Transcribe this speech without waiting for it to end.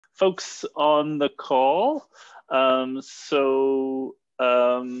folks on the call. Anil,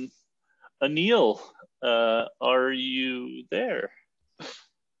 are you there?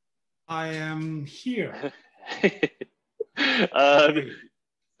 I am here.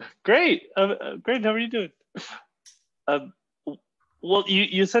 Great. Great. How are you doing? Well,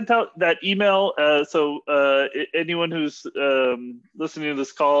 you sent out that email, so anyone who's listening to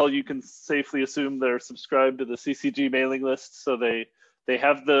this call, you can safely assume they're subscribed to the CCG mailing list, so they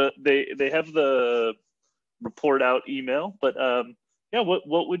have the report out email. But yeah,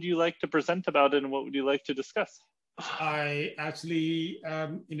 what would you like to present about it, and what would you like to discuss? I actually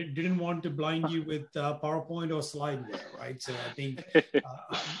didn't want to blind you with PowerPoint or slideware, right? So I think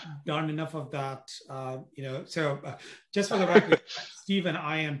I've done enough of that, So just for the record, Stephen,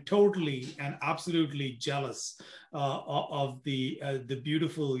 I am totally and absolutely jealous of the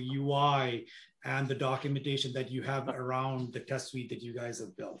beautiful UI and the documentation that you have around the test suite that you guys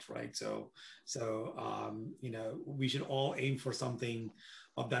have built, right? So we should all aim for something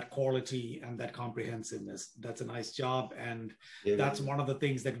of that quality and that comprehensiveness. That's a nice job. And that's one of the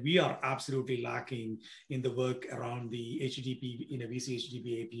things that we are absolutely lacking in the work around the HTTP, VC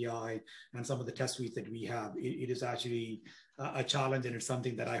HTTP API and some of the test suites that we have. It is actually a challenge, and it's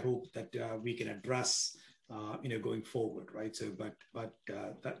something that I hope that we can address going forward, right? So, but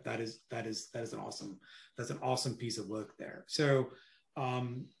that is an awesome piece of work there. So,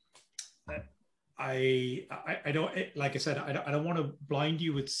 I don't, like I said, I don't want to blind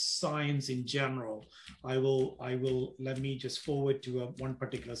you with science in general. I will let me just forward to one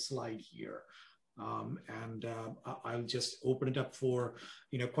particular slide here. And I'll just open it up for,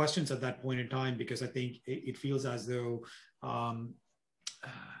 questions at that point in time, because I think it feels as though, all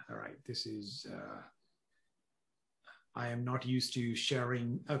right, this is, I am not used to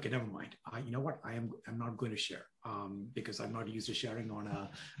sharing. Okay, never mind. You know what? I'm not going to share because I'm not used to sharing on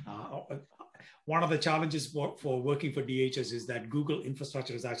one of the challenges for working for DHS is that Google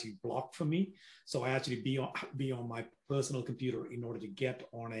infrastructure is actually blocked for me. So I actually be on my personal computer in order to get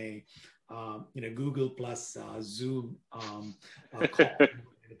on a Google plus Zoom call.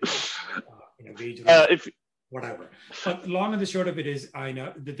 Whatever. But long and the short of it is, I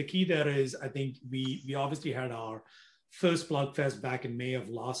know that the key there is, I think we obviously had our first Plugfest back in May of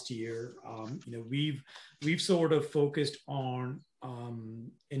last year. We've sort of focused on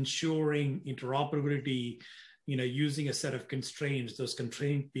ensuring interoperability, using a set of constraints. Those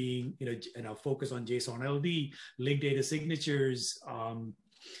constraints being, focus on JSON LD, linked data signatures,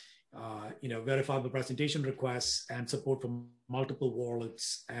 verifiable presentation requests, and support for multiple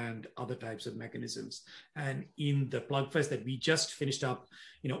wallets and other types of mechanisms. And in the Plugfest that we just finished up,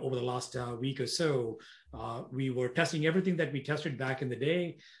 over the last week or so, we were testing everything that we tested back in the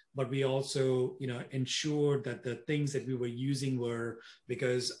day, but we also, ensured that the things that we were using were,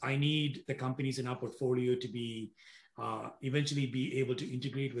 because I need the companies in our portfolio to be eventually be able to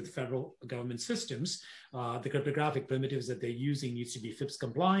integrate with federal government systems. The cryptographic primitives that they're using needs to be FIPS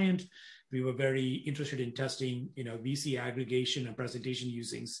compliant. We were very interested in testing, VC aggregation and presentation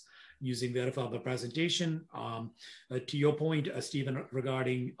using verifiable presentation. To your point, Stephen,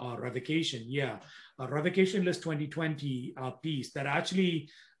 regarding revocation, revocation list 2020 piece that actually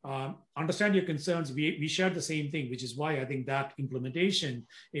understand your concerns. We shared the same thing, which is why I think that implementation,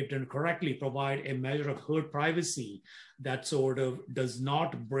 if done correctly, provide a measure of herd privacy that sort of does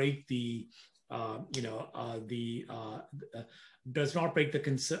not break the, does not break the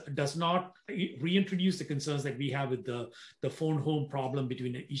concern, does not reintroduce the concerns that we have with the phone home problem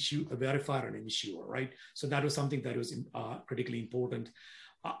between a verifier and an issuer, right? So that was something that was critically important.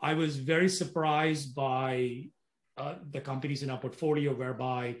 I was very surprised by the companies in our portfolio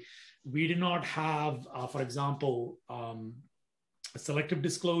whereby we did not have, for example, a selective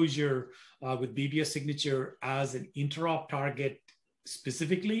disclosure with BBS signature as an interop target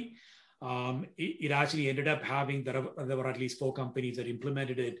specifically. It actually ended up having there were at least 4 companies that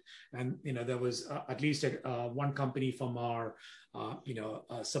implemented it, and there was at least one company from our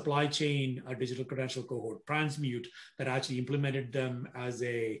supply chain digital credential cohort, Transmute, that actually implemented them as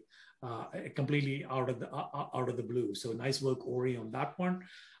a completely out of the blue. So nice work, Ori, on that one.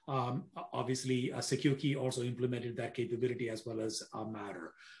 Obviously, Secure Key also implemented that capability as well as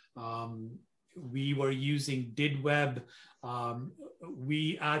Matter. We were using DIDWeb.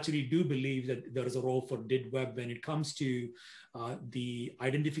 We actually do believe that there is a role for DIDWeb when it comes to the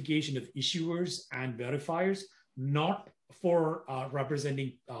identification of issuers and verifiers, not for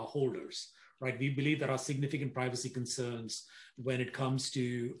representing holders, right? We believe there are significant privacy concerns when it comes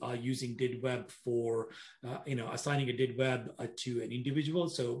to using DIDWeb for, assigning a DIDWeb to an individual.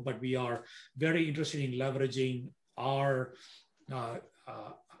 So, but we are very interested in leveraging our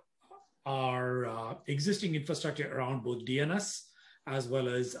our existing infrastructure around both DNS as well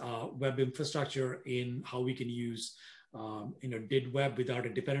as web infrastructure in how we can use did web without a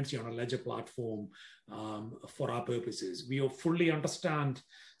dependency on a ledger platform for our purposes. We fully understand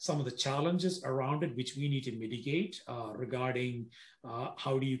some of the challenges around it, which we need to mitigate regarding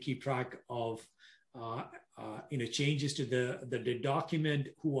how do you keep track of changes to the document,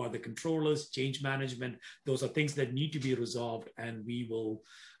 who are the controllers, change management. Those are things that need to be resolved, and we will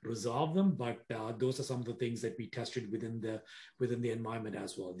resolve them. But those are some of the things that we tested within the environment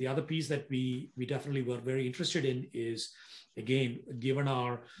as well. The other piece that we definitely were very interested in is, again, given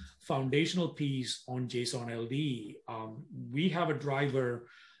our foundational piece on JSON LD, we have a driver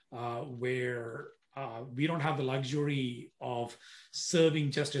where we don't have the luxury of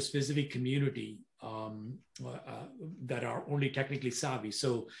serving just a specific community that are only technically savvy.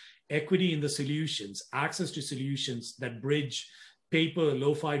 So equity in the solutions, access to solutions that bridge paper,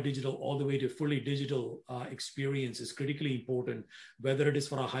 lo-fi digital, all the way to fully digital experience is critically important, whether it is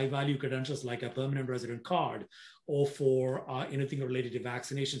for our high-value credentials like a permanent resident card or for anything related to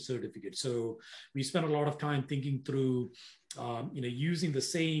vaccination certificate. So we spent a lot of time thinking through using the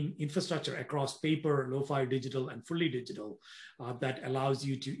same infrastructure across paper, lo-fi digital, and fully digital that allows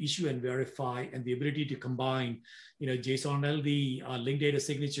you to issue and verify, and the ability to combine, JSON LD, linked data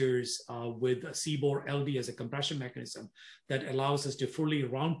signatures with CBOR LD as a compression mechanism that allows us to fully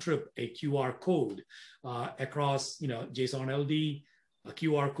round trip a QR code across, JSON LD, a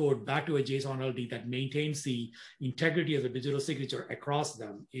QR code back to a JSON LD that maintains the integrity of the digital signature across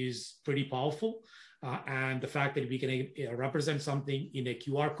them is pretty powerful. And the fact that we can represent something in a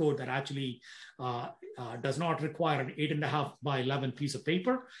QR code that actually does not require an 8.5 by 11 piece of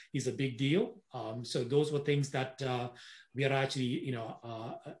paper is a big deal. So those were things that we are actually,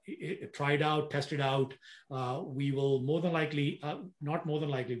 tried out, tested out. We will more than likely, not more than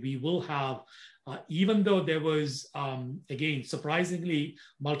likely, we will have, even though there was, again, surprisingly,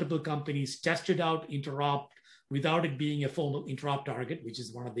 multiple companies tested out Interop without it being a formal Interop target, which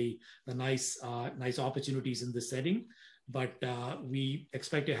is one of the nice opportunities in this setting. But we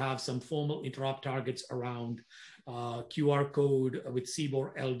expect to have some formal Interop targets around QR code with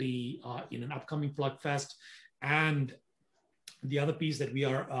CBOR LD in an upcoming Plug Fest. And the other piece that we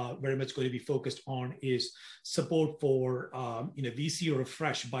are very much going to be focused on is support for VC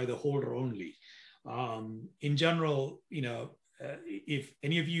refresh by the holder only. In general, if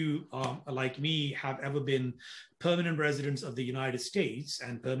any of you, like me, have ever been permanent residents of the United States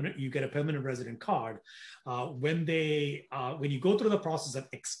and you get a permanent resident card, when you go through the process of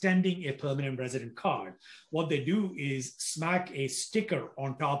extending a permanent resident card, what they do is smack a sticker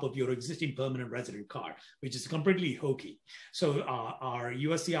on top of your existing permanent resident card, which is completely hokey. So our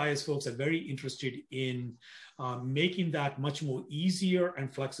USCIS folks are very interested in making that much more easier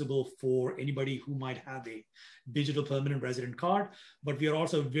and flexible for anybody who might have a digital permanent resident card. But we are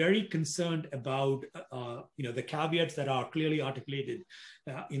also very concerned about the caveats that are clearly articulated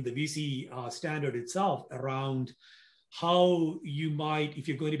in the VC standard itself around how you might, if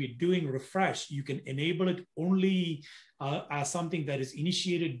you're going to be doing refresh, you can enable it only as something that is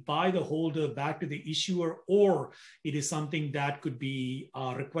initiated by the holder back to the issuer, or it is something that could be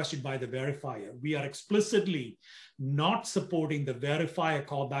requested by the verifier. We are explicitly not supporting the verifier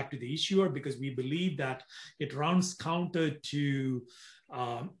call back to the issuer because we believe that it runs counter to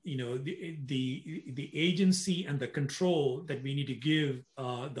the agency and the control that we need to give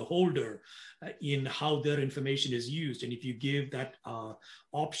the holder in how their information is used. And if you give that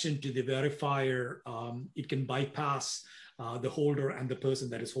option to the verifier, it can bypass the holder and the person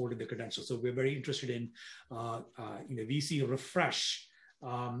that is holding the credential. So we're very interested in VC refresh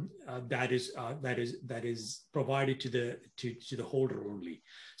that is provided to the holder only.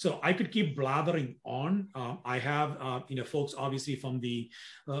 So I could keep blathering on. I have folks obviously from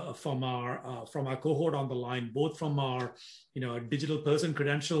our cohort on the line, both from our digital person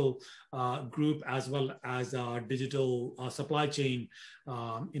credential group as well as our digital supply chain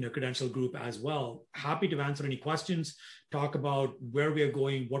credential group as well. Happy to answer any questions, talk about where we are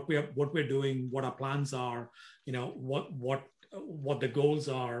going, what we're doing, what our plans are, what the goals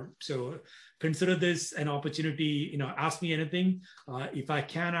are. So consider this an opportunity, ask me anything. If I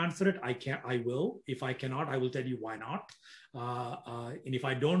can answer it, I will. If I cannot, I will tell you why not. And if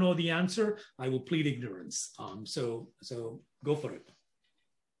I don't know the answer, I will plead ignorance. So go for it.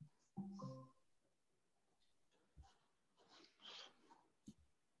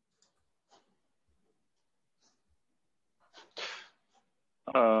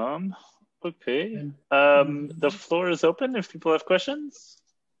 Okay. The floor is open if people have questions.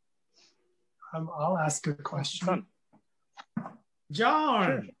 I'll ask a question.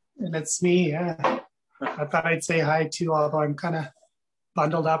 John. And it's me, yeah. I thought I'd say hi too, although I'm kind of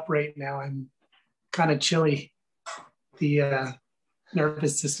bundled up right now. I'm kind of chilly. The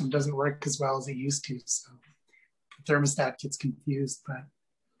nervous system doesn't work as well as it used to, so the thermostat gets confused. But I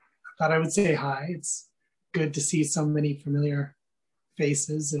thought I would say hi. It's good to see so many familiar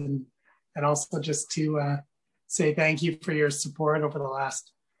faces, and also just to say thank you for your support over the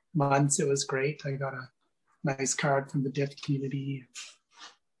last months. It was great. I got a nice card from the DIF community.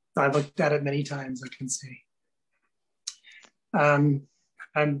 I looked at it many times, I can say.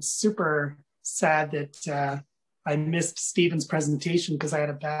 I'm super sad that I missed Stephen's presentation because I had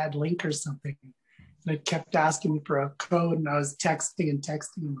a bad link or something. And it kept asking me for a code, and I was texting and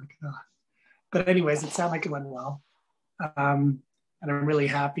texting. I'm like, oh. But anyways, it sounded like it went well. And I'm really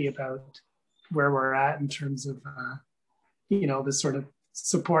happy about where we're at in terms of, you know, the sort of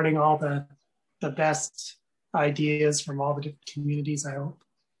supporting all the best ideas from all the different communities, I hope,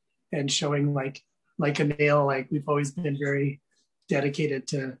 and showing like Anil, like we've always been very dedicated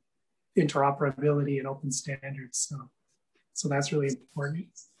to interoperability and open standards. So that's really important.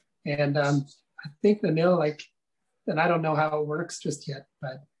 And I think Anil, like, and I don't know how it works just yet,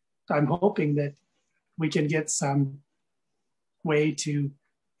 but I'm hoping that we can get some way to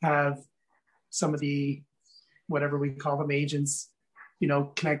have some of the, whatever we call them, agents, you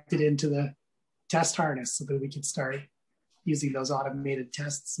know, connected into the test harness so that we can start using those automated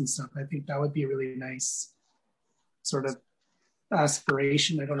tests and stuff. I think that would be a really nice sort of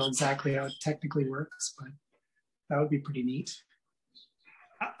aspiration. I don't know exactly how it technically works, but that would be pretty neat.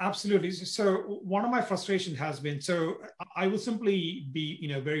 Absolutely. So one of my frustrations has been, so I will simply be, you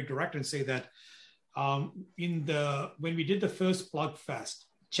know, very direct and say that when we did the first Plug Fest,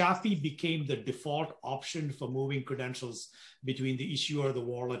 Chaffee became the default option for moving credentials between the issuer, the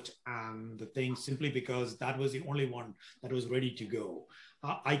wallet, and the thing, simply because that was the only one that was ready to go.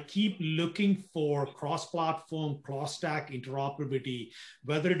 I keep looking for cross-platform, cross-stack interoperability,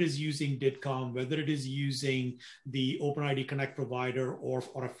 whether it is using DITCOM, whether it is using the OpenID Connect provider, or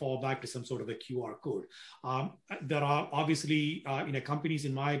a fallback to some sort of a QR code. There are obviously companies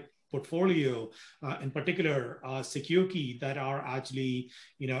in my portfolio, in particular SecureKey, that are actually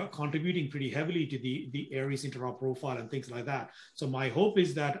contributing pretty heavily to the Aries interop profile and things like that. So my hope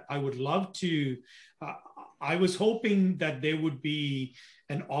is that I would love to, I was hoping that there would be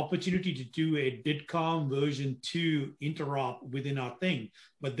an opportunity to do a DITCOM version 2 interop within our thing,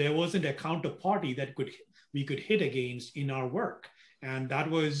 but there wasn't a counterparty that we could hit against in our work, and that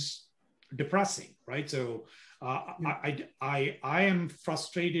was depressing, right? So I am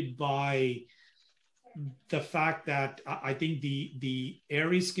frustrated by the fact that I think the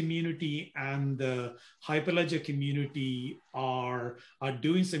Aries community and the Hyperledger community are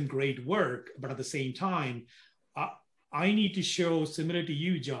doing some great work, but at the same time, I need to show, similar to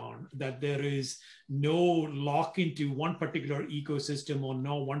you, John, that there is no lock into one particular ecosystem or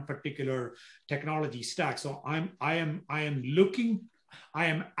no one particular technology stack. So I am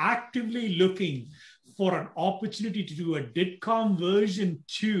actively looking for an opportunity to do a DITCOM version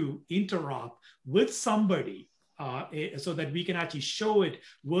 2 interop with somebody, so that we can actually show it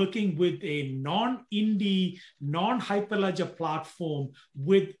working with a non-Indie, non-Hyperledger platform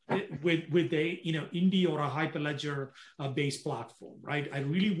with a Indie or a Hyperledger based platform, right? I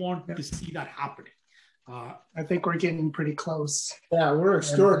really want to see that happening. I think we're getting pretty close. Yeah, we're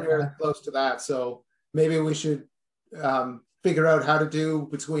extraordinarily close to that. So maybe we should figure out how to do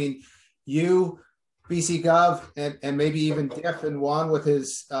between you, BC Gov, and maybe even DIF and Juan with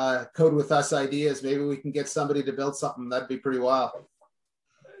his Code With Us ideas. Maybe we can get somebody to build something. That'd be pretty wild.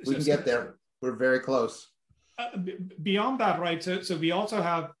 We can get there. We're very close. Beyond that, right? So we also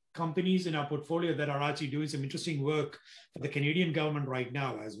have companies in our portfolio that are actually doing some interesting work for the Canadian government right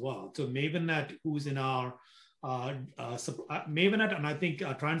now as well. So Mavennet, who's in our Mavennet, and I think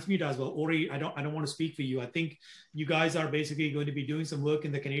Transmute as well. Ori, I don't want to speak for you. I think you guys are basically going to be doing some work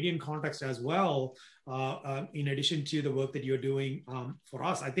in the Canadian context as well, in addition to the work that you're doing for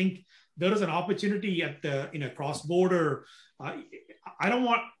us. I think there is an opportunity at the cross-border. I don't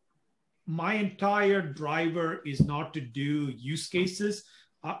want, my entire driver is not to do use cases.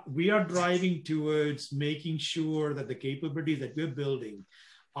 We are driving towards making sure that the capabilities that we're building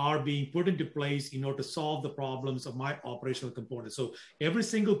are being put into place in order to solve the problems of my operational components. So every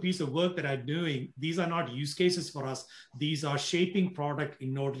single piece of work that I'm doing, these are not use cases for us. These are shaping product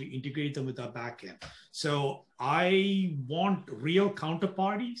in order to integrate them with our backend. So I want real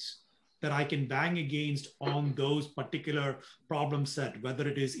counterparties that I can bang against on those particular problem set, whether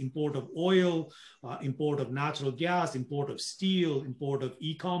it is import of oil, import of natural gas, import of steel, import of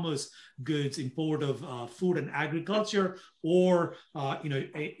e-commerce goods, import of food and agriculture, or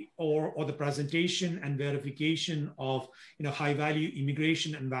or the presentation and verification of high-value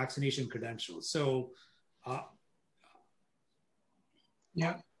immigration and vaccination credentials. So,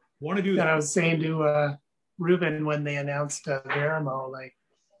 yeah, want to do that. I was saying to Ruben when they announced Verimo,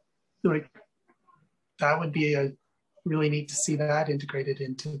 like that would be really neat to see that integrated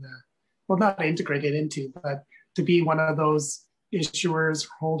into well, not integrated into, but to be one of those issuers,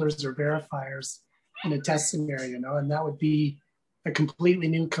 holders, or verifiers in a test scenario, and that would be a completely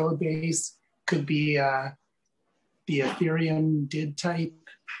new code base. Could be the Ethereum DID type,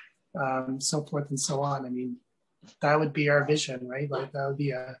 so forth and so on. I mean, that would be our vision, right? Like that would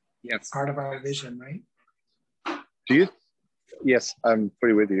be a part of our vision, right? Yes, I'm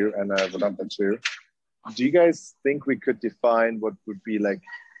pretty with you, and Vedanta too. Do you guys think we could define what would be like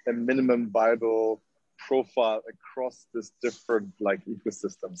a minimum viable profile across these different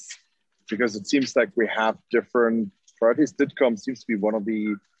ecosystems? Because it seems like we have different priorities. DIDCOM seems to be one of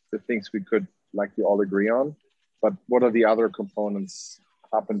the things we could likely all agree on. But what are the other components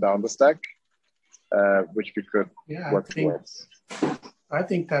up and down the stack which we could work towards? I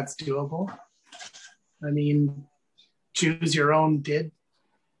think that's doable. I mean, choose your own DID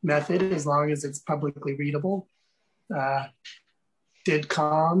method as long as it's publicly readable.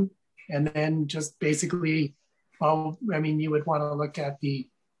 DIDCOM, and then just basically, you would want to look at the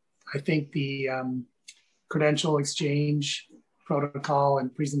credential exchange protocol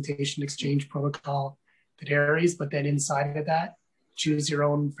and presentation exchange protocol that varies, but then inside of that, choose your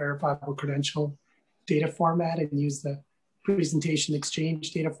own verifiable credential data format and use the presentation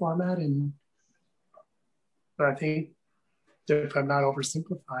exchange data format. But I think that if I'm not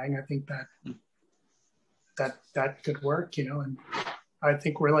oversimplifying, I think that could work, and I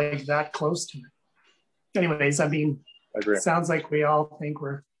think we're like that close to it. Anyways, I mean, it sounds like we all think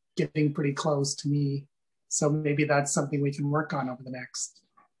we're getting pretty close to me. So maybe that's something we can work on over the next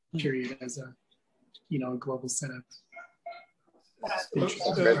period as a, global set of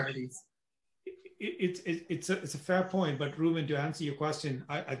interested parties. It's a fair point, but Ruben, to answer your question,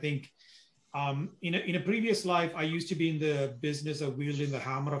 I think in a previous life, I used to be in the business of wielding the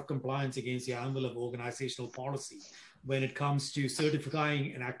hammer of compliance against the anvil of organizational policy when it comes to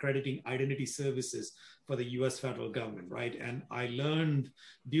certifying and accrediting identity services for the US federal government, right? And I learned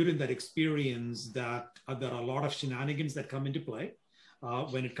during that experience that there are a lot of shenanigans that come into play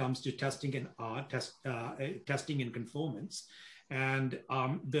when it comes to testing and conformance. And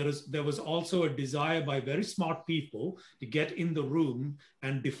there was also a desire by very smart people to get in the room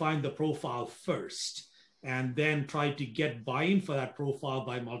and define the profile first, and then try to get buy-in for that profile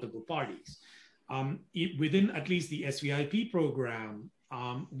by multiple parties. Within at least the SVIP program,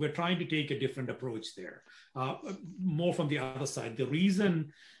 we're trying to take a different approach there, more from the other side. The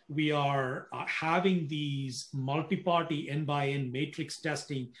reason we are having these multi-party N-by-N matrix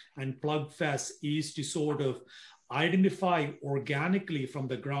testing and PlugFest is to sort of identify organically from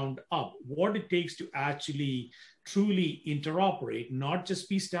the ground up what it takes to actually truly interoperate, not just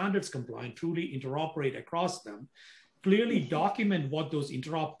be standards compliant, truly interoperate across them, clearly document what those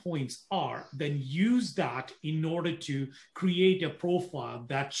interop points are, then use that in order to create a profile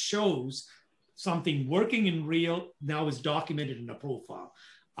that shows something working in real now is documented in a profile.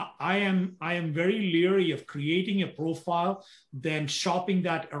 I am very leery of creating a profile, then shopping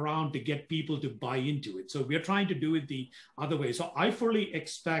that around to get people to buy into it. So we're trying to do it the other way. So I fully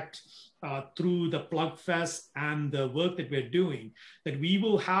expect through the PlugFest and the work that we're doing, that we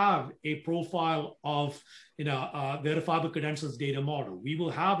will have a profile of verifiable credentials data model. We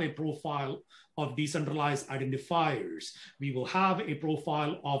will have a profile of decentralized identifiers. We will have a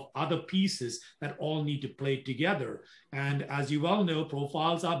profile of other pieces that all need to play together. And as you well know,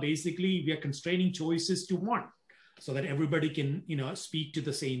 profiles are basically, we are constraining choices to one so that everybody can speak to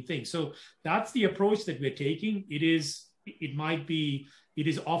the same thing. So that's the approach that we're taking. It is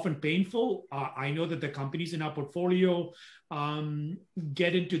often painful. I know that the companies in our portfolio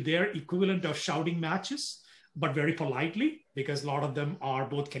get into their equivalent of shouting matches, but very politely, because a lot of them are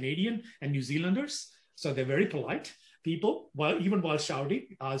both Canadian and New Zealanders. So they're very polite people, even while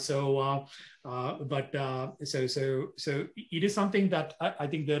shouting. So it is something that I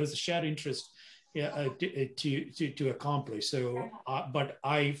think there is a shared interest to accomplish. So, but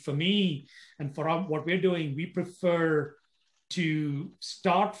for me, and for what we're doing, we prefer to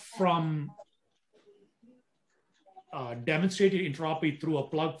start from demonstrated interoperability through a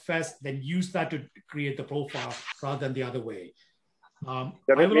PlugFest, then use that to create the profile rather than the other way. I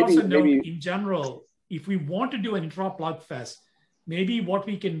will also note in general, if we want to do an Interop Plugfest, maybe what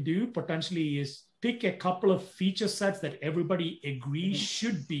we can do potentially is pick a couple of feature sets that everybody agrees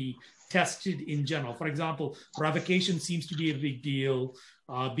should be tested in general. For example, revocation seems to be a big deal.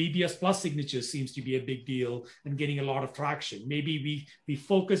 BBS plus signatures seems to be a big deal and getting a lot of traction. Maybe we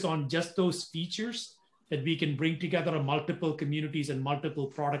focus on just those features that we can bring together multiple communities and multiple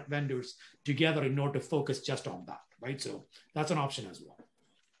product vendors together in order to focus just on that, right? So that's an option as well.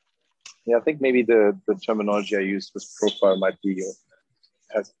 Yeah, I think maybe the terminology I used with profile might be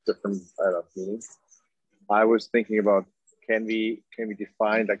has different meanings. I was thinking about can we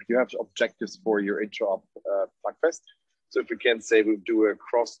define, like, you have objectives for your Interop Plugfest. So if we can say we'll do a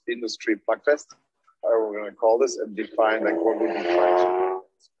cross-industry Plugfest, however we're going to call this, and define like what would be defined.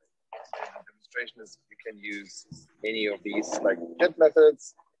 Demonstration is you can use any of these like get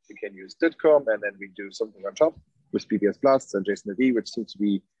methods. You can use DITCOM, and then we do something on top with BBS Plus and JSON-AD, which seems to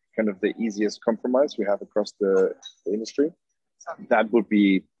be kind of the easiest compromise we have across the industry. That would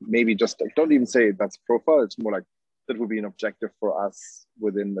be maybe just like, don't even say that's profile. It's more like that would be an objective for us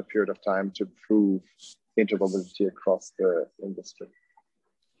within a period of time to prove interoperability across the industry.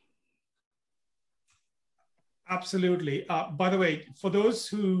 Absolutely. By the way, for those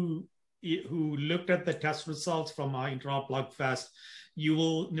who looked at the test results from our Interop Plugfest, you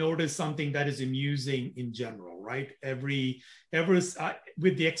will notice something that is amusing in general, right?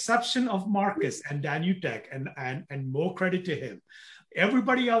 With the exception of Marcus and Danutek, and more credit to him,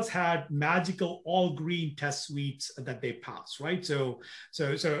 everybody else had magical all green test suites that they passed, right? So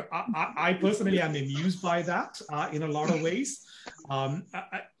I personally am amused by that in a lot of ways.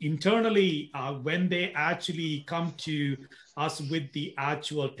 Internally, when they actually come to us with the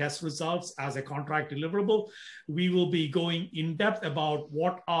actual test results as a contract deliverable, we will be going in depth about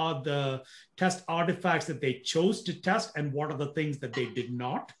what are the test artifacts that they chose to test and what are the things that they did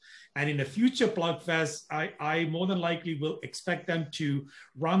not. And in a future Plugfest, I more than likely will expect them to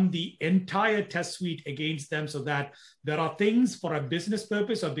run the entire test suite against them, so that there are things for a business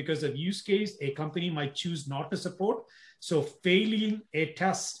purpose or because of use case a company might choose not to support. So failing a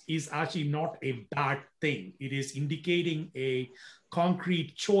test is actually not a bad thing. It is indicating a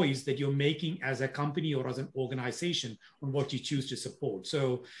concrete choice that you're making as a company or as an organization on what you choose to support.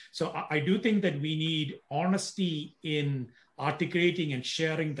 So I do think that we need honesty in articulating and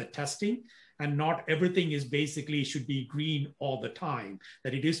sharing the testing, and not everything is basically should be green all the time,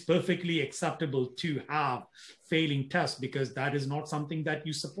 that it is perfectly acceptable to have failing tests because that is not something that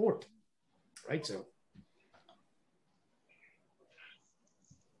you support, right? So.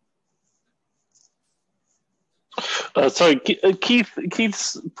 Sorry,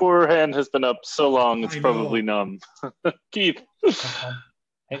 Keith's forehand has been up so long, it's probably numb. Keith.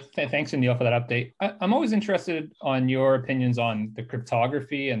 Thanks, Anil, for that update. I'm always interested on your opinions on the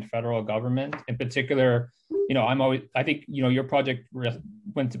cryptography and federal government. In particular, I think, your project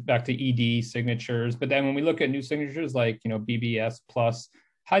went back to ED signatures, but then when we look at new signatures like, BBS plus,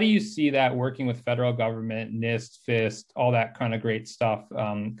 how do you see that working with federal government, NIST, FIST, all that kind of great stuff?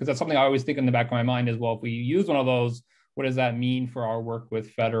 Because that's something I always think in the back of my mind is, well, if we use one of those, what does that mean for our work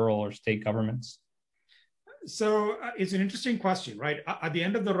with federal or state governments? So it's an interesting question, right? At the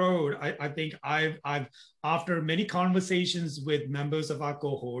end of the road, I think I've after many conversations with members of our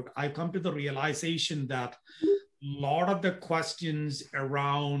cohort, I've come to the realization that a lot of the questions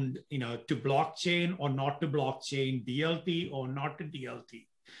around, to blockchain or not to blockchain, DLT or not to DLT,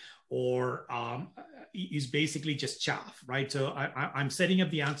 or is basically just chaff, right? So I'm setting up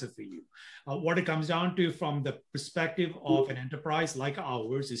the answer for you. What it comes down to from the perspective of an enterprise like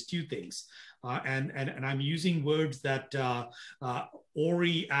ours is two things. And I'm using words that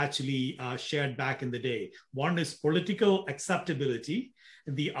Ori actually shared back in the day. One is political acceptability,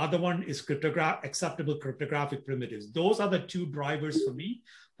 and the other one is acceptable cryptographic primitives. Those are the two drivers for me.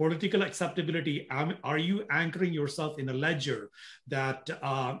 Political acceptability, are you anchoring yourself in a ledger that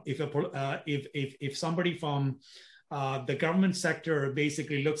if somebody from the government sector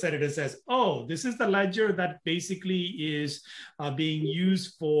basically looks at it and says, oh, this is the ledger that basically is being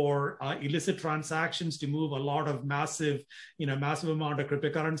used for illicit transactions to move a lot of massive amount of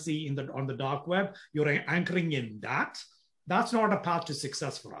cryptocurrency on the dark web, you're anchoring in that. That's not a path to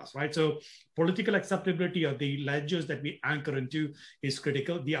success for us, right? So political acceptability of the ledgers that we anchor into is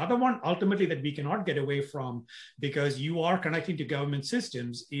critical. The other one, ultimately, that we cannot get away from, because you are connecting to government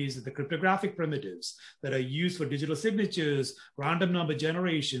systems, is the cryptographic primitives that are used for digital signatures, random number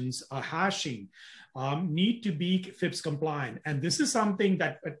generations, hashing, need to be FIPS compliant. And this is something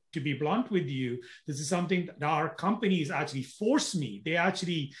that, to be blunt with you, this is something that our companies actually forced me. They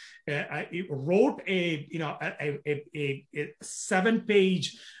actually wrote a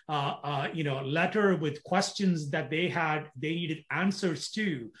 7-page letter with questions that they needed answers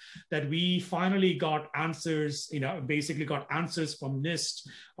to, that we finally got answers, basically got answers from NIST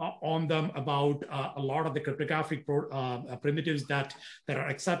on them about a lot of the cryptographic primitives that are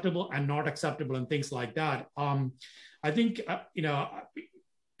acceptable and not acceptable and things like that. I think,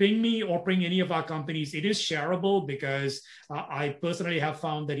 ping me or ping any of our companies. It is shareable because I personally have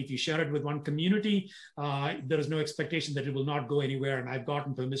found that if you share it with one community, there is no expectation that it will not go anywhere. And I've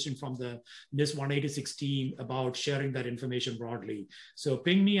gotten permission from the NIST 186 team about sharing that information broadly. So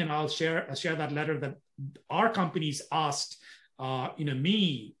ping me and I'll share that letter that our companies asked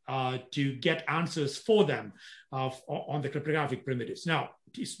me to get answers for them on the cryptographic primitives. Now,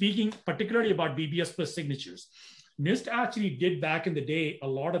 speaking particularly about BBS plus signatures, NIST actually did back in the day a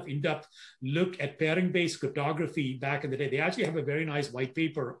lot of in-depth look at pairing-based cryptography back in the day. They actually have a very nice white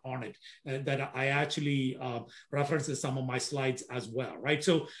paper on it that I actually reference in some of my slides as well, right?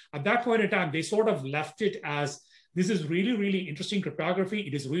 So at that point in time, they sort of left it as, this is really, really interesting cryptography.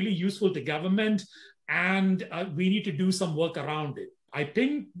 It is really useful to government, and we need to do some work around it. I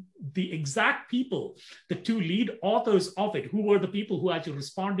think the exact people, the two lead authors of it, who were the people who actually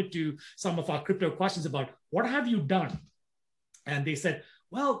responded to some of our crypto questions about what have you done? And they said,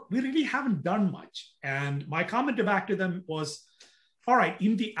 well, we really haven't done much. And my comment back to them was, all right,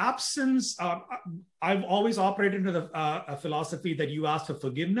 in the absence, I've always operated under a philosophy that you ask for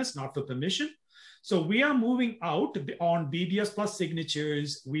forgiveness, not for permission. So we are moving out on BBS plus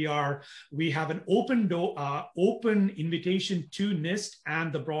signatures. We have an open invitation to NIST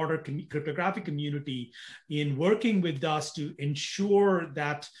and the broader cryptographic community in working with us to ensure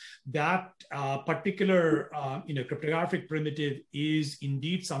that particular cryptographic primitive is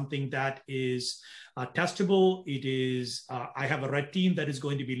indeed something that is testable. It is, I have a red team that is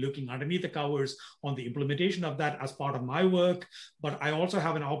going to be looking underneath the covers on the implementation of that as part of my work. But I also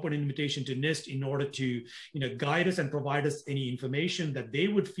have an open invitation to NIST in order to guide us and provide us any information that they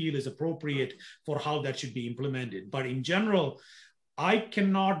would feel is appropriate for how that should be implemented. But in general, I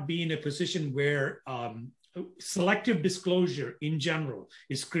cannot be in a position where selective disclosure in general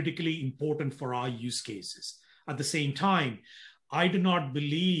is critically important for our use cases. At the same time, I do not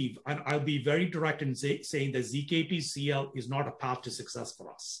believe, and I'll be very direct in saying that ZKP-CL is not a path to success for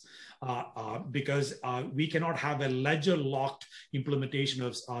us because we cannot have a ledger-locked implementation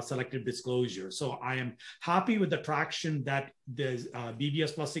of selective disclosure. So I am happy with the traction that the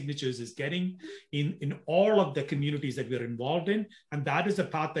BBS plus signatures is getting in all of the communities that we're involved in, and that is a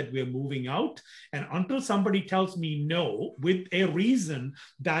path that we're moving out. And until somebody tells me no with a reason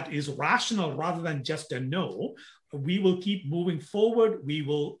that is rational rather than just a no, we will keep moving forward. We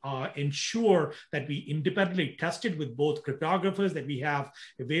will ensure that we independently test it with both cryptographers that we have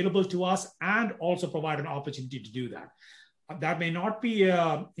available to us and also provide an opportunity to do that. That may not be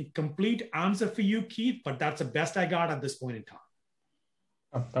a complete answer for you, Keith, but that's the best I got at this point in time.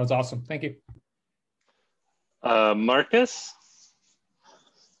 Oh, that was awesome. Thank you. Marcus?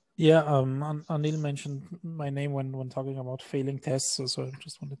 Yeah, Anil mentioned my name when talking about failing tests, so I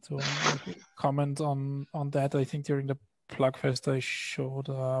just wanted to comment on that. I think during the Plugfest I showed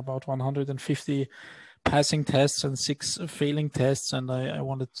about 150 passing tests and 6 failing tests, and I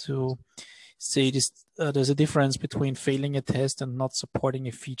wanted to say this: there's a difference between failing a test and not supporting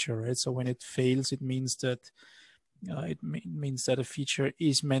a feature, right? So when it fails, it means that a feature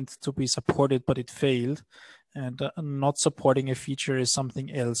is meant to be supported, but it failed. And not supporting a feature is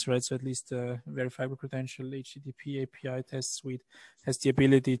something else, right? So at least the verifiable credential HTTP API test suite has the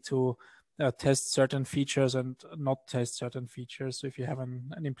ability to test certain features and not test certain features. So if you have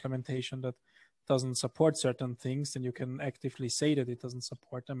an implementation that doesn't support certain things, then you can actively say that it doesn't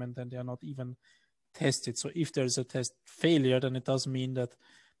support them, and then they are not even tested. So if there's a test failure, then it does mean that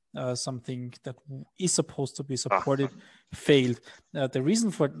something that is supposed to be supported failed. The reason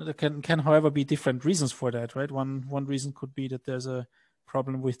for it can however be different reasons for that, right? One reason could be that there's a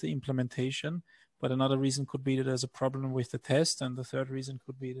problem with the implementation, but another reason could be that there's a problem with the test, and the third reason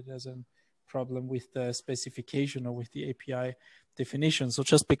could be that there's a problem with the specification or with the API definition. So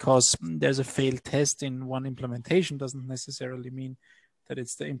just because there's a failed test in one implementation doesn't necessarily mean that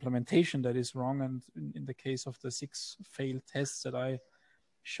it's the implementation that is wrong. And in the case of the 6 failed tests that I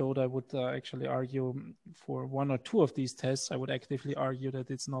showed, I would actually argue for 1 or 2 of these tests, I would actively argue that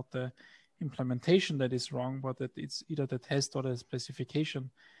it's not the implementation that is wrong, but that it's either the test or the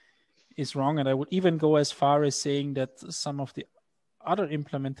specification is wrong. And I would even go as far as saying that some of the other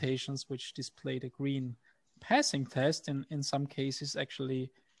implementations which displayed a green passing test in some cases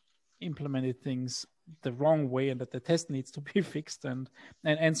actually implemented things the wrong way, and that the test needs to be fixed and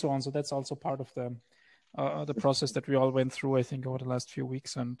so on. So that's also part of the the process that we all went through, I think, over the last few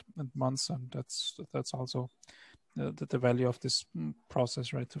weeks and months, and that's also the value of this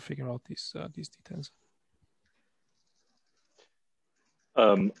process, right? To figure out these details.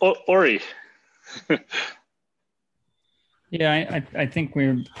 Ori. Yeah, I think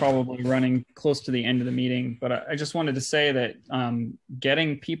we're probably running close to the end of the meeting, but I just wanted to say that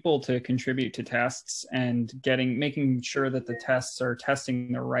getting people to contribute to tests and making sure that the tests are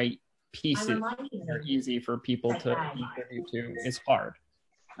testing the right pieces that are easy for people to contribute to is hard.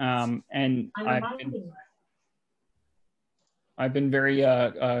 And I've been very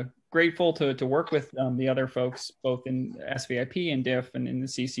grateful to work with the other folks, both in SVIP and DIF and in the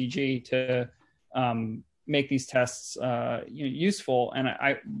CCG, to make these tests useful. And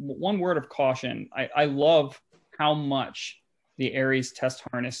one word of caution, I love how much the Aries test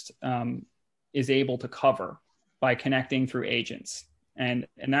harness is able to cover by connecting through agents. And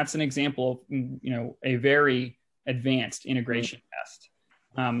that's an example of a very advanced integration test.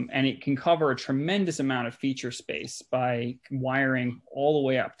 And it can cover a tremendous amount of feature space by wiring all the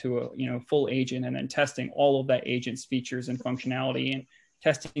way up to a full agent, and then testing all of that agent's features and functionality and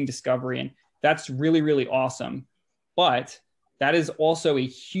testing discovery. And that's really, really awesome. But that is also a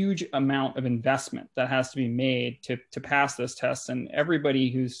huge amount of investment that has to be made to pass those tests. And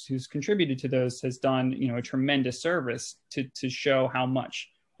everybody who's contributed to those has done a tremendous service to show how much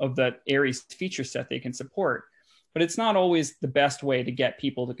of the Aries feature set they can support. But it's not always the best way to get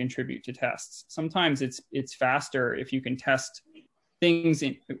people to contribute to tests. Sometimes it's faster if you can test things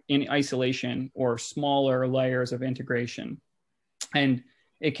in isolation or smaller layers of integration. And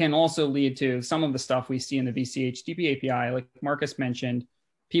it can also lead to some of the stuff we see in the VCHDP API, like Marcus mentioned.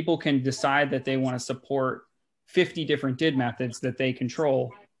 People can decide that they want to support 50 different DID methods that they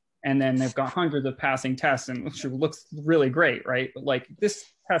control, and then they've got hundreds of passing tests, and which looks really great, right? But like, this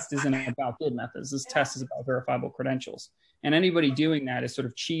test isn't about DID methods. This test is about verifiable credentials. And anybody doing that is sort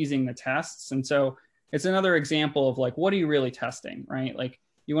of cheesing the tests. And so it's another example of like, what are you really testing, right? Like,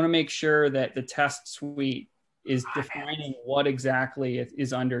 you want to make sure that the test suite is defining what exactly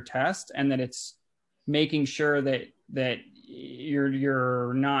is under test, and that it's making sure that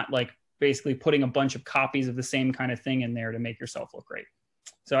you're not like basically putting a bunch of copies of the same kind of thing in there to make yourself look great.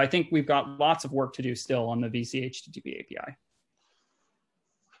 So I think we've got lots of work to do still on the VCHDP API.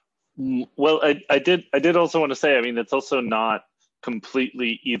 Well, I did also want to say, I mean, it's also not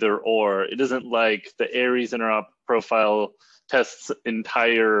completely either or. It isn't like the Aries interop profile tests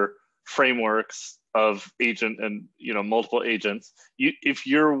entire frameworks of agent and multiple agents. If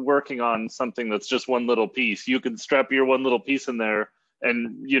you're working on something that's just one little piece, you can strap your one little piece in there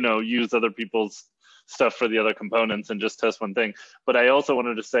and use other people's stuff for the other components and just test one thing. But I also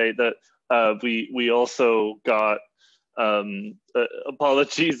wanted to say that we also got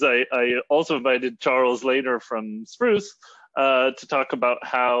apologies. I also invited Charles Lehner from Spruce to talk about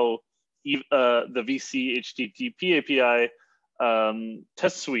how the VC HTTP API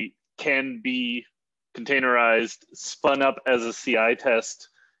test suite can be containerized, spun up as a CI test,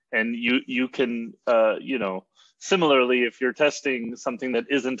 and you can similarly, if you're testing something that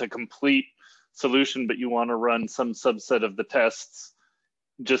isn't a complete solution, but you want to run some subset of the tests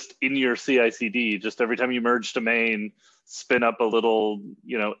just in your CI/CD, just every time you merge to main, spin up a little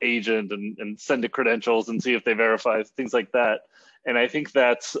agent and send it credentials and see if they verify, things like that. And I think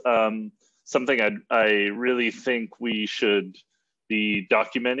that's something I really think we should be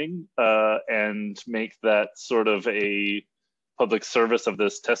documenting and make that sort of a public service of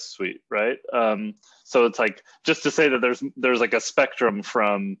this test suite, right? So it's like, just to say that there's like a spectrum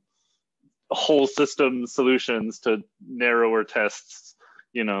from whole system solutions to narrower tests,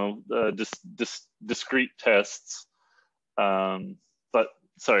 discrete tests. But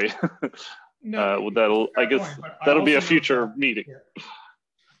sorry, no, I guess that'll be a future meeting.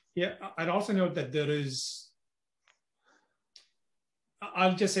 Yeah, I'd also note that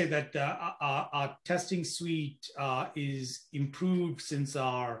I'll just say that our testing suite is improved since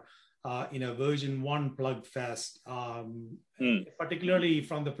our version 1 Plugfest, particularly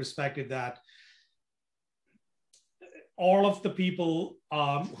from the perspective that all of the people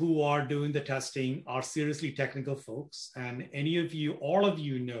who are doing the testing are seriously technical folks. And all of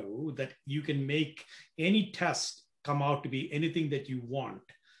you know that you can make any test come out to be anything that you want.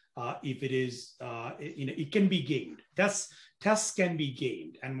 If it is, it can be gamed. Tests can be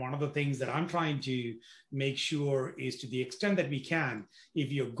gamed. And one of the things that I'm trying to make sure is, to the extent that we can,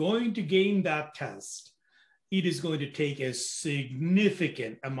 if you're going to game that test, it is going to take a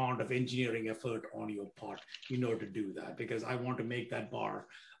significant amount of engineering effort on your part in order to do that, because I want to make that bar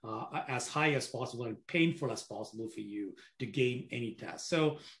as high as possible and painful as possible for you to game any test.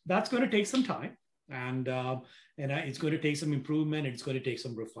 So that's going to take some time. And it's going to take some improvement. It's going to take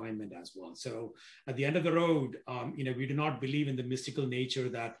some refinement as well. So at the end of the road, we do not believe in the mystical nature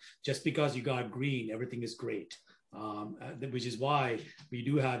that just because you got green, everything is great. Which is why we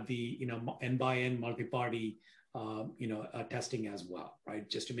do have the N by N multi-party testing as well, right?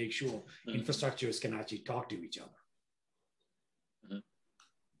 Just to make sure infrastructures can actually talk to each other.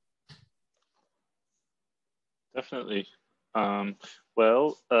 Definitely.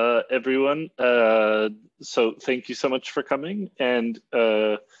 Well, everyone, so thank you so much for coming. And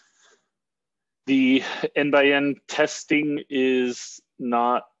the N by N testing is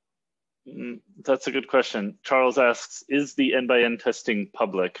not, that's a good question. Charles asks, is the N by N testing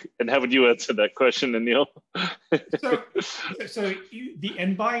public? And how would you answer that question, Anil? So the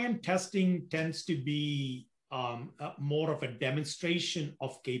N by N testing tends to be more of a demonstration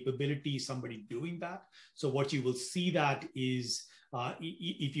of capability, somebody doing that. So what you will see that is,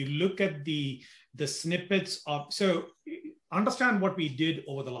 if you look at the snippets of, so understand what we did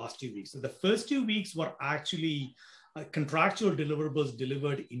over the last 2 weeks. So the first 2 weeks were actually contractual deliverables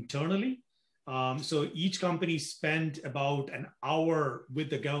delivered internally. So each company spent about an hour with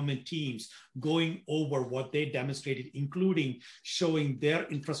the government teams going over what they demonstrated, including showing their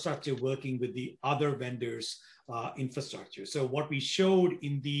infrastructure working with the other vendors' infrastructure. So what we showed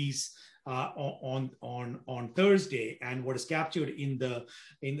in these on Thursday, and what is captured in the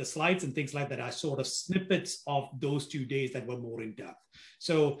slides and things like that, are sort of snippets of those 2 days that were more in depth.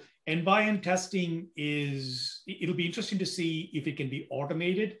 So N by N testing it'll be interesting to see if it can be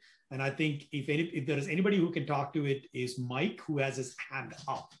automated. And I think if there is anybody who can talk to it, is Mike, who has his hand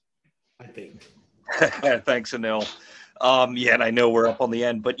up, I think. Thanks, Anil. Yeah, and I know we're up on the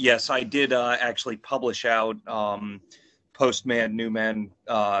end, but yes, I did actually publish out Postman, Newman,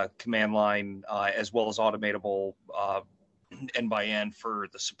 command line, as well as automatable N by N for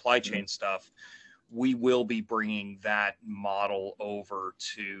the supply chain stuff. We will be bringing that model over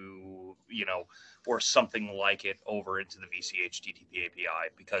to, or something like it over into the VCH TTP API,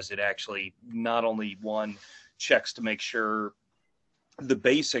 because it actually not only checks to make sure the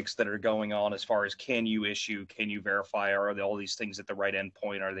basics that are going on as far as can you issue, can you verify, are all these things at the right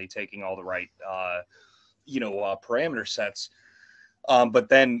endpoint, are they taking all the right, parameter sets, but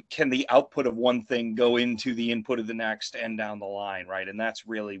then can the output of one thing go into the input of the next and down the line, right? And that's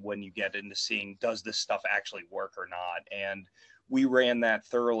really when you get into seeing, does this stuff actually work or not? And we ran that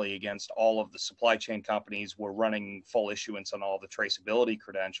thoroughly against all of the supply chain companies. We're running full issuance on all the traceability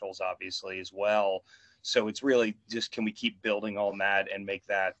credentials, obviously, as well. So it's really just, can we keep building on that and make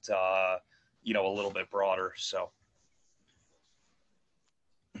that, a little bit broader? So.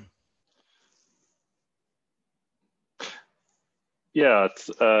 Yeah, it's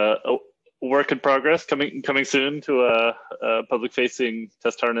a work in progress, coming soon to a public-facing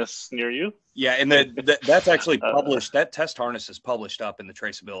test harness near you. Yeah, and that's actually published. That test harness is published up in the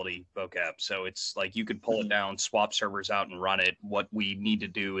traceability vocab. So it's like you could pull it down, swap servers out, and run it. What we need to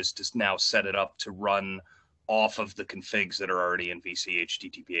do is just now set it up to run off of the configs that are already in VCH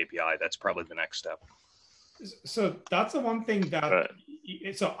TTP API. That's probably the next step. So that's the one thing that, right.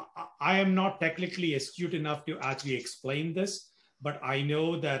 So I am not technically astute enough to actually explain this, but I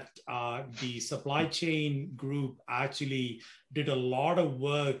know that the supply chain group actually did a lot of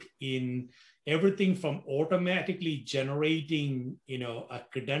work in everything from automatically generating,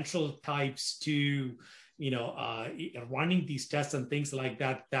 credential types to, running these tests and things like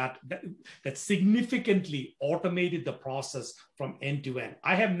that, that significantly automated the process from end to end.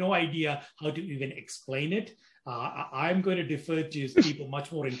 I have no idea how to even explain it. I'm going to defer to people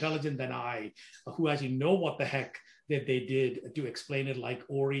much more intelligent than I, who actually know what the heck that they did to explain it, like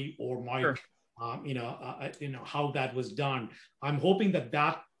Ori or Mike, sure. How that was done. I'm hoping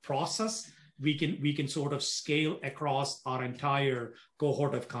that process we can sort of scale across our entire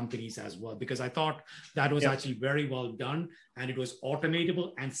cohort of companies as well, because I thought that was actually very well done, and it was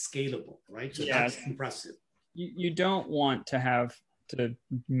automatable and scalable, right? So that's impressive. You don't want to have to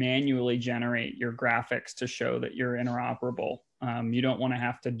manually generate your graphics to show that you're interoperable. You don't want to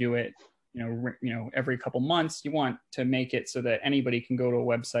have to do it, every couple months. You want to make it so that anybody can go to a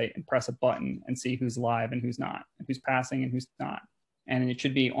website and press a button and see who's live and who's not, and who's passing and who's not. And it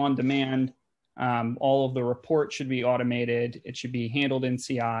should be on demand. All of the reports should be automated. It should be handled in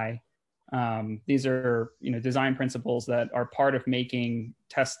CI. These are, design principles that are part of making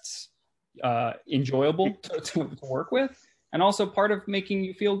tests enjoyable to work with, and also part of making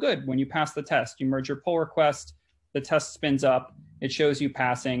you feel good when you pass the test. You merge your pull request, the test spins up, it shows you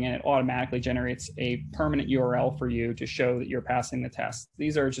passing, and it automatically generates a permanent URL for you to show that you're passing the test.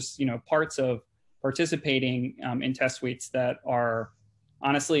 These are just, parts of participating in test suites that are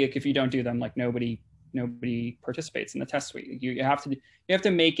honestly, like, if you don't do them, like nobody participates in the test suite. You have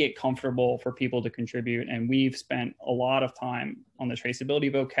to make it comfortable for people to contribute. And we've spent a lot of time on the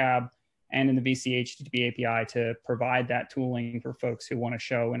traceability vocab and in the VC HTTP API to provide that tooling for folks who want to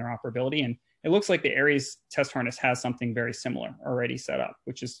show interoperability. And it looks like the Aries test harness has something very similar already set up,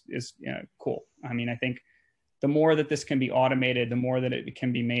 which is cool. I mean, I think the more that this can be automated, the more that it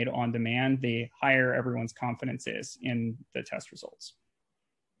can be made on demand, the higher everyone's confidence is in the test results.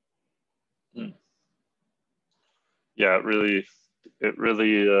 Yeah, it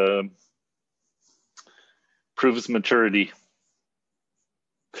really proves maturity,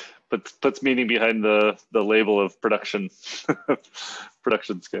 but puts meaning behind the label of production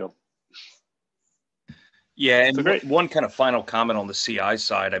production scale. Yeah, and one kind of final comment on the CI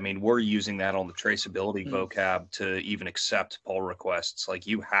side. I mean, we're using that on the traceability vocab to even accept pull requests. Like,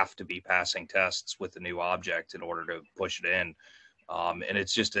 you have to be passing tests with the new object in order to push it in. And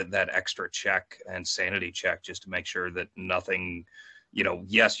it's just that extra check and sanity check just to make sure that nothing,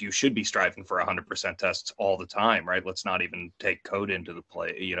 yes, you should be striving for 100% tests all the time, right? Let's not even take code into the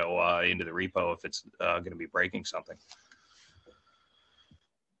play, into the repo if it's going to be breaking something.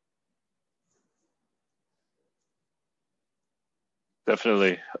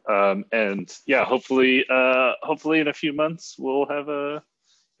 Definitely. And yeah, hopefully in a few months, we'll have a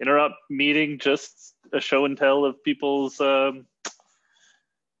interop meeting, just a show and tell of people's CI,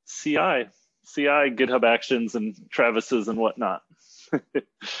 GitHub Actions and Travis's and whatnot.